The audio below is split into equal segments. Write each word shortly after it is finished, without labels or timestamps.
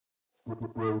Yo.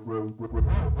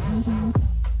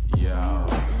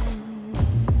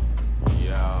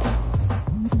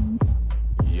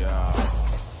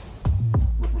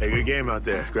 Hey, good game out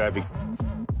there, Scrappy.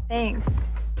 Thanks.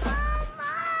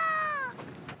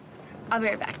 I'll be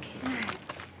right back.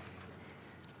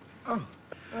 Oh,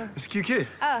 it's a cute kid.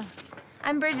 Oh,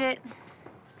 I'm Bridgette.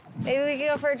 Maybe we can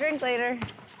go for a drink later.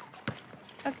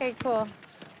 Okay, cool.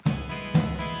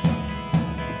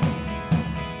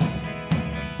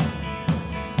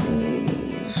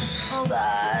 Oh,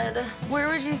 God. Where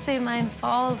would you say mine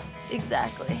falls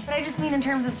exactly? But I just mean in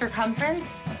terms of circumference,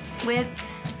 width,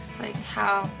 just like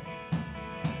how.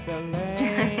 I'm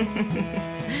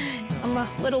a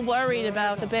little worried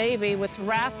about the baby with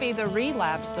Raffy the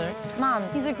relapser. Mom,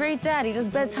 he's a great dad. He does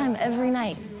bedtime every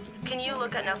night. Can you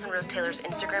look at Nelson Rose Taylor's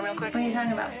Instagram real quick? What are you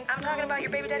talking about? I'm talking about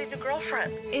your baby daddy's new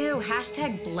girlfriend. Ew,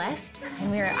 hashtag blessed.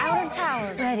 And we're out of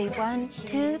towels. Ready, 1,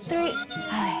 2, 3.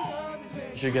 Hi.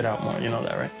 You should get out more, you know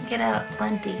that, right? Get out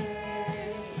plenty.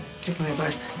 Take my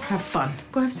advice. Have fun.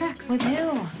 Go have sex. With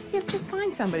who? You just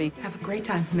find somebody. Have a great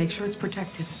time. Make sure it's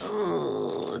protected.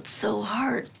 Oh, it's so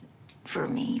hard for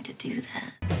me to do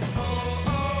that.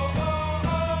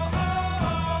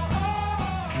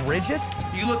 Bridgette,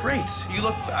 you look great. You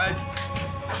look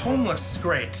homeless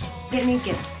great. Get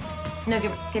naked. No,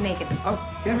 get naked. Oh,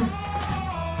 yeah.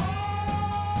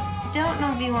 Don't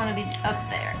know if you want to be up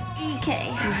there.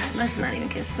 EK. Let's not even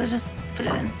kiss. Let's just put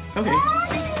it in. Okay.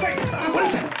 Wait, what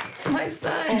is that? My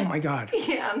son. Oh, my God.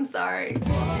 Yeah, I'm sorry.